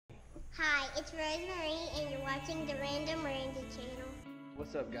it's Rosemary, and you're watching the Random Randy channel.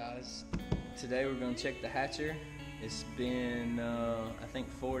 What's up, guys? Today we're going to check the hatcher. It's been, I think,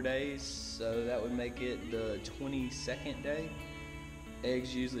 4 days, so that would make it the 22nd day.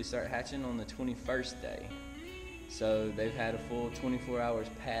 Eggs usually start hatching on the 21st day. So they've had a full 24 hours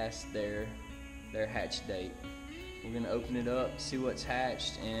past their hatch date. We're going to open it up, see what's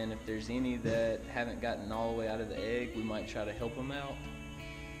hatched, and if there's any that haven't gotten all the way out of the egg, we might try to help them out.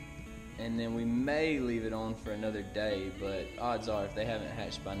 And then we may leave it on for another day, but odds are if they haven't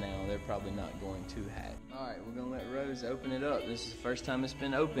hatched by now, they're probably not going to hatch. Alright, we're going to let Rose open it up. This is the first time it's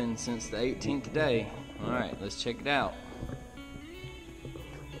been opened since the 18th day. Alright, let's check it out.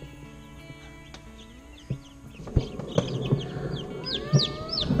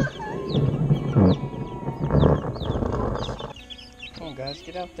 Come on guys,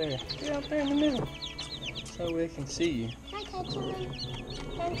 get out there. Get out there in the middle so we can see you. Can I touch one?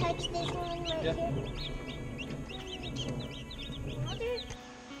 Can I touch this one right here? Mother,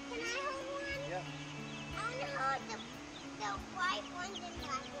 can I hold one? Yeah. I want to hold the white ones and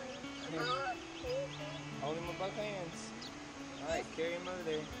black ones. Here. Oh, please. Hold him with both hands. Alright, carry him over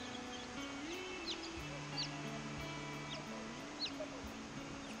there.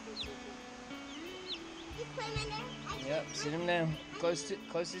 Just put him in there. Yep, sit him down. Close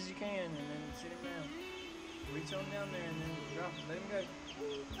as you can, and then sit him down. Reach on down there and then drop it. Let him go.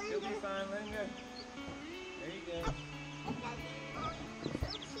 He'll be fine. Let him go. There you go.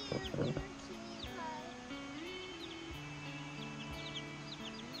 So cute. You're cute.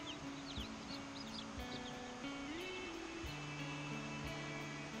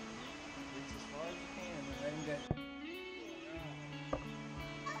 Reach as far as you can and let him go.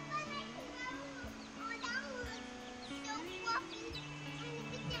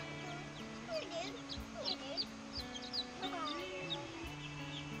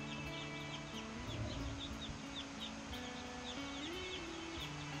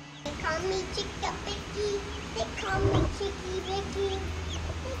 They call me Chicka Bicky. They call me Chicky Bicky.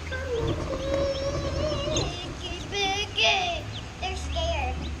 They call me Chicky Bicky. They're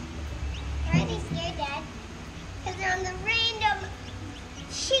scared. Why are they scared, Dad? Because they're on the